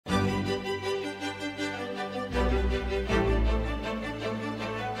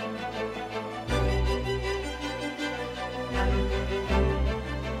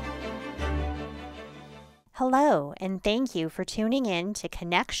Hello, and thank you for tuning in to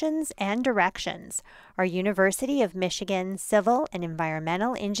Connections and Directions, our University of Michigan Civil and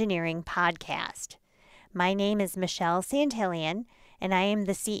Environmental Engineering podcast. My name is Michelle Santillan, and I am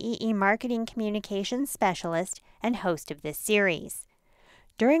the CEE Marketing Communications Specialist and host of this series.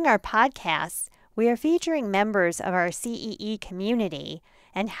 During our podcasts, we are featuring members of our CEE community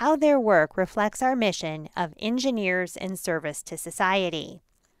and how their work reflects our mission of engineers in service to society.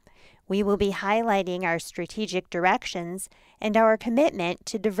 We will be highlighting our strategic directions and our commitment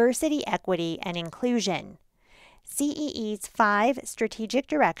to diversity, equity, and inclusion. CEE's 5 strategic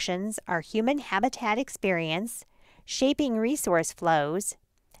directions are human habitat experience, shaping resource flows,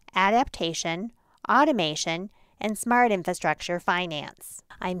 adaptation, automation, and smart infrastructure finance.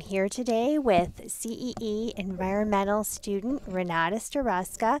 I'm here today with CEE environmental student Renata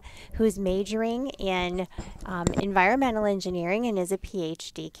Starostka, who's majoring in environmental engineering and is a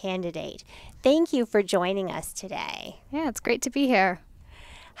PhD candidate. Thank you for joining us today. Yeah, it's great to be here.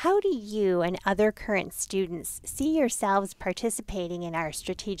 How do you and other current students see yourselves participating in our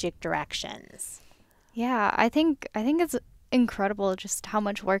strategic directions? Yeah, I think it's incredible just how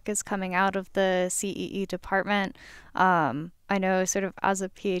much work is coming out of the CEE department. I know sort of as a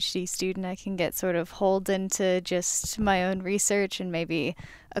PhD student, I can get sort of holed into just my own research and maybe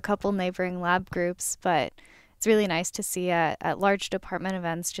a couple neighboring lab groups, but it's really nice to see at large department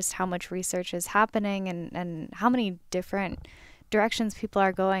events just how much research is happening and how many different directions people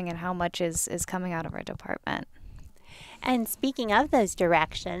are going and how much is coming out of our department. And speaking of those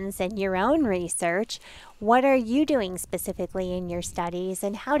directions and your own research, what are you doing specifically in your studies,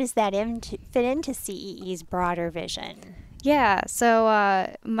 and how does that fit into CEE's broader vision? Yeah, so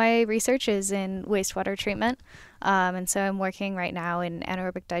my research is in wastewater treatment, and so I'm working right now in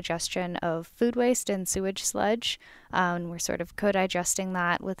anaerobic digestion of food waste and sewage sludge, and we're sort of co-digesting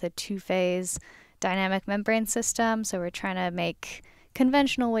that with a 2-phase dynamic membrane system, so we're trying to make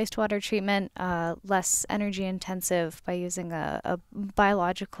conventional wastewater treatment less energy intensive by using a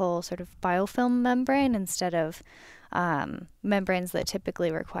biological sort of biofilm membrane instead of membranes that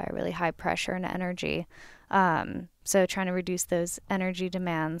typically require really high pressure and energy. So trying to reduce those energy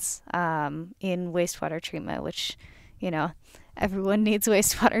demands in wastewater treatment, which, everyone needs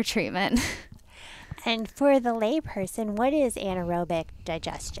wastewater treatment. And for the layperson, what is anaerobic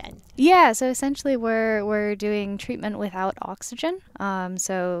digestion? Yeah, so essentially we're doing treatment without oxygen.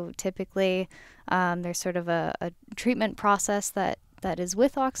 So typically there's sort of a treatment process that is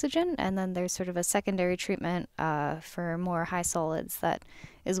with oxygen, and then there's sort of a secondary treatment for more high solids that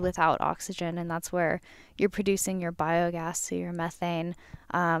is without oxygen, and that's where you're producing your biogas, so your methane,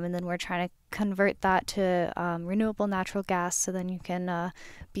 and then we're trying to convert that to renewable natural gas, so then you can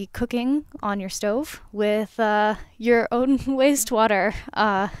be cooking on your stove with your own wastewater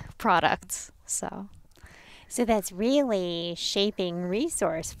products. So that's really shaping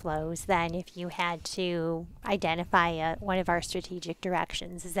resource flows then, if you had to identify one of our strategic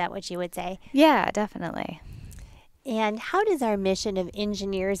directions. Is that what you would say? Yeah, definitely. And how does our mission of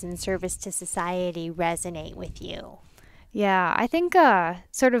engineers in service to society resonate with you? Yeah, I think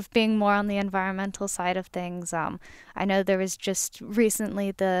sort of being more on the environmental side of things, I know there was just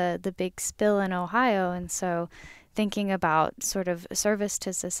recently the big spill in Ohio, and so thinking about sort of service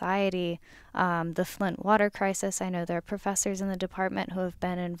to society, the Flint water crisis, I know there are professors in the department who have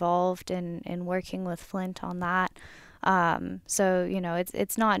been involved in working with Flint on that. So,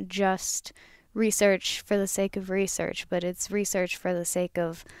 it's not just research for the sake of research, but it's research for the sake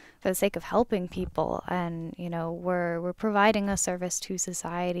of helping people, and we're providing a service to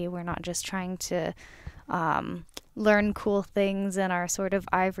society. We're not just trying to learn cool things in our sort of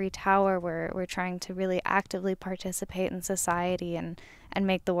ivory tower. We're trying to really actively participate in society and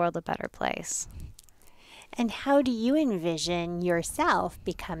make the world a better place. And how do you envision yourself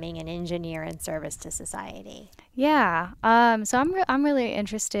becoming an engineer in service to society? Yeah, so I'm really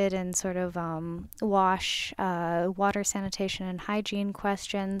interested in sort of water sanitation and hygiene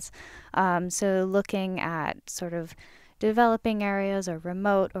questions. So looking at sort of developing areas or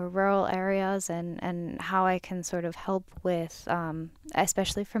remote or rural areas, and how I can sort of help with,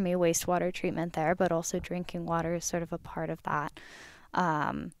 especially for me, wastewater treatment there, but also drinking water is sort of a part of that.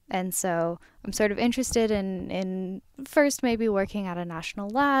 And so I'm sort of interested in first maybe working at a national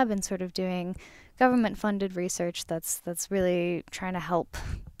lab and sort of doing government-funded research that's really trying to help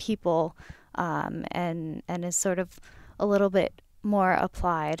people, and is sort of a little bit more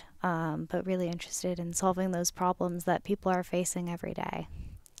applied, but really interested in solving those problems that people are facing every day.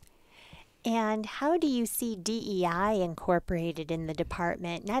 And how do you see DEI incorporated in the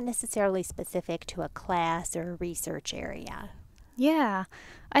department, not necessarily specific to a class or a research area? Yeah,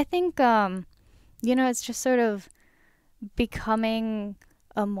 I think it's just sort of becoming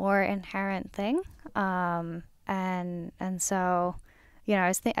a more inherent thing. And so, I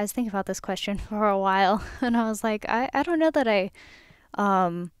was thinking about this question for a while, and I was like, I don't know that I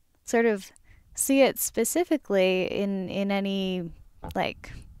sort of see it specifically in any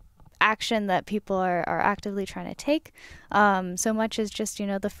like action that people are actively trying to take, so much as just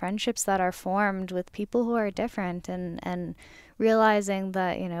the friendships that are formed with people who are different, and realizing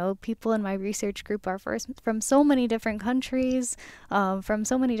that people in my research group are from so many different countries, from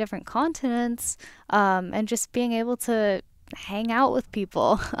so many different continents, and just being able to hang out with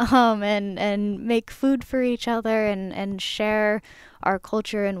people, and make food for each other, and share our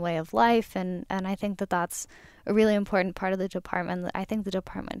culture and way of life, and I think that that's a really important part of the department. I think the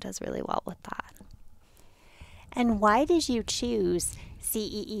department does really well with that. And why did you choose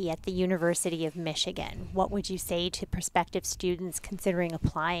CEE at the University of Michigan? What would you say to prospective students considering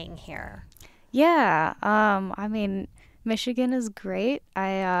applying here? Yeah, I mean, Michigan is great.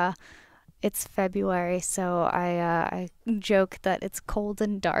 It's February, so I joke that it's cold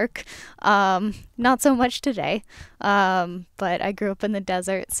and dark. Not so much today, but I grew up in the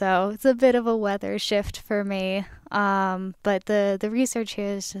desert, so it's a bit of a weather shift for me. But the research here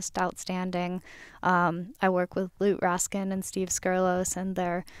is just outstanding. I work with Lute Raskin and Steve Skurlos, and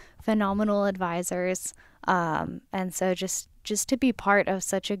they're phenomenal advisors. And so just to be part of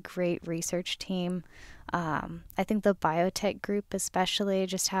such a great research team. I think the biotech group, especially,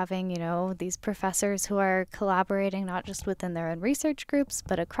 just having, these professors who are collaborating not just within their own research groups,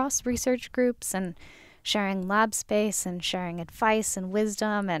 but across research groups, and sharing lab space and sharing advice and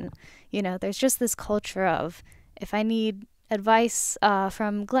wisdom. And, there's just this culture of, if I need advice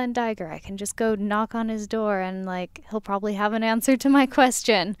from Glenn Diger, I can just go knock on his door, and he'll probably have an answer to my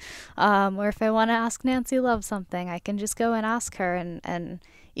question. Or if I want to ask Nancy Love something, I can just go and ask her. And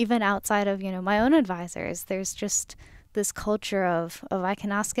even outside of my own advisors, there's just this culture of I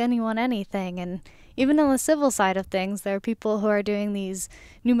can ask anyone anything. And even on the civil side of things, there are people who are doing these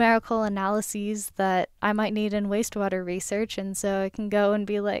numerical analyses that I might need in wastewater research, and so I can go and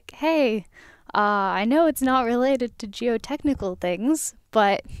be like, hey, I know it's not related to geotechnical things,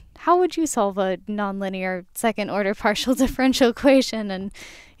 but how would you solve a nonlinear second order partial differential equation? And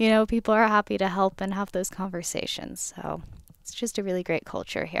people are happy to help and have those conversations. So it's just a really great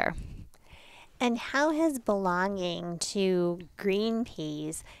culture here. And how has belonging to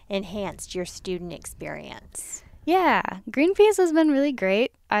Greenpeace enhanced your student experience? Yeah, Greenpeace has been really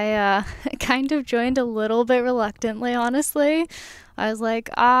great. I kind of joined a little bit reluctantly, honestly. I was like,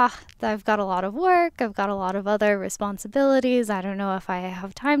 I've got a lot of work. I've got a lot of other responsibilities. I don't know if I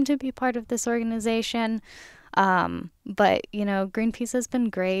have time to be part of this organization. But, Greenpeace has been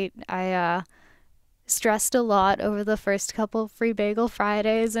great. I stressed a lot over the first couple Free Bagel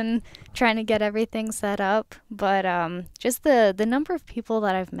Fridays and trying to get everything set up. But just the number of people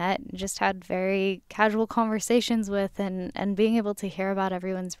that I've met, just had very casual conversations with, and being able to hear about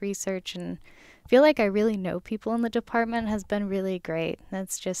everyone's research and feel like I really know people in the department has been really great.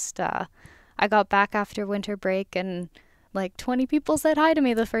 It's just, I got back after winter break, and 20 people said hi to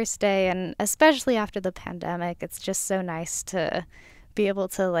me the first day. And especially after the pandemic, it's just so nice to be able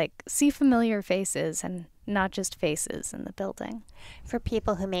to see familiar faces and not just faces in the building. For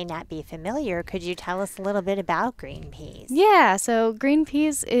people who may not be familiar, could you tell us a little bit about Greenpeace? Yeah, so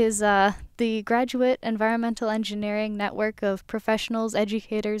Greenpeace is the Graduate Environmental Engineering Network of professionals,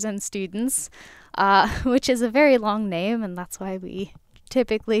 educators, and students, which is a very long name, and that's why we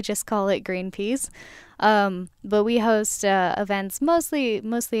typically just call it Greenpeace. But we host events mostly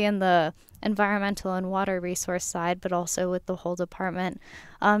in the environmental and water resource side, but also with the whole department,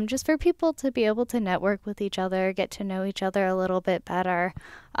 just for people to be able to network with each other, get to know each other a little bit better.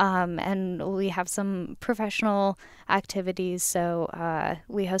 And we have some professional activities. So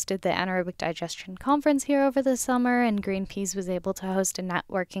we hosted the anaerobic digestion conference here over the summer, and Greenpeace was able to host a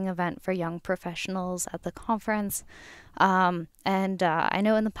networking event for young professionals at the conference. And I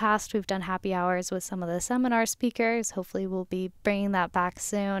know in the past we've done happy hours with some of the seminar speakers. Hopefully we'll be bringing that back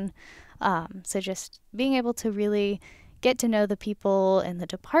soon. So just being able to really get to know the people in the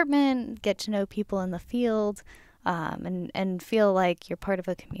department, get to know people in the field, and feel like you're part of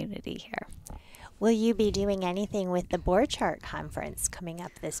a community here. Will you be doing anything with the Board Chart Conference coming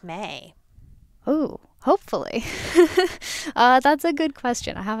up this May? Oh, hopefully. That's a good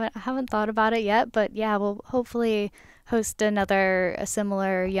question. I haven't thought about it yet, but yeah, we'll hopefully host a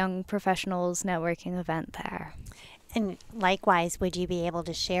similar young professionals networking event there. And likewise, would you be able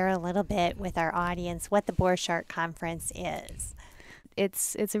to share a little bit with our audience what the Board Chart Conference is?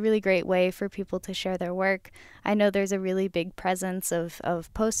 it's a really great way for people to share their work. I know there's a really big presence of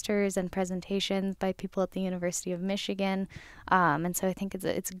posters and presentations by people at the University of Michigan, and so I think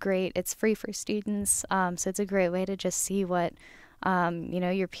it's great. It's free for students, so it's a great way to just see what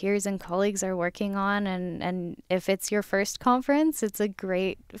your peers and colleagues are working on. And if it's your first conference, it's a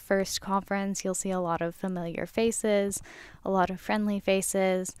great first conference. You'll see a lot of familiar faces, a lot of friendly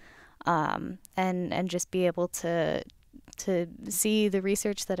faces, and just be able to see the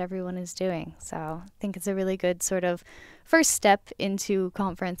research that everyone is doing. So I think it's a really good sort of first step into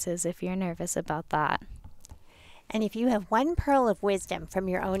conferences if you're nervous about that. And if you have one pearl of wisdom from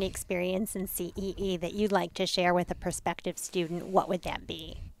your own experience in CEE that you'd like to share with a prospective student, what would that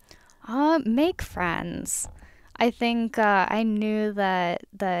be? Make friends. I think I knew that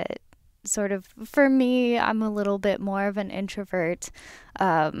sort of, for me, I'm a little bit more of an introvert,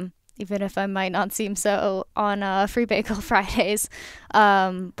 even if I might not seem so on Free Bagel Fridays.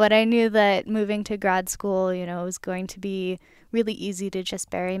 But I knew that moving to grad school, was going to be really easy to just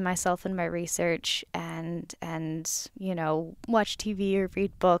bury myself in my research and watch TV or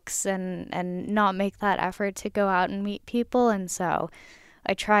read books and not make that effort to go out and meet people. And so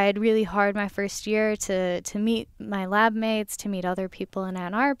I tried really hard my first year to meet my lab mates, to meet other people in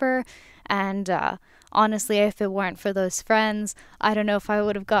Ann Arbor. And honestly, if it weren't for those friends, I don't know if I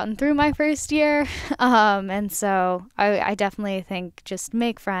would have gotten through my first year. And so I definitely think just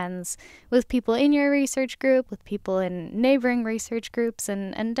make friends with people in your research group, with people in neighboring research groups,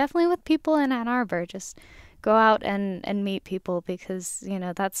 and definitely with people in Ann Arbor. Just go out and meet people, because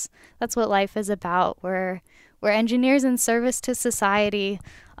that's what life is about. We're engineers in service to society,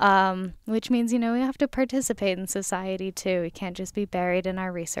 which means we have to participate in society too. We can't just be buried in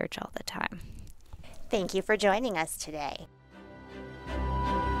our research all the time. Thank you for joining us today.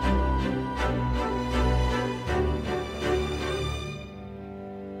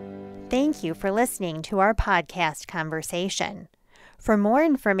 Thank you for listening to our podcast conversation. For more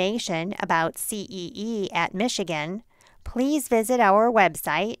information about CEE at Michigan, please visit our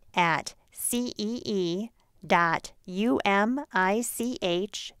website at cee.umich.edu.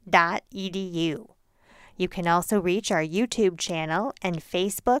 You can also reach our YouTube channel and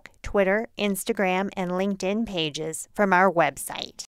Facebook, Twitter, Instagram, and LinkedIn pages from our website.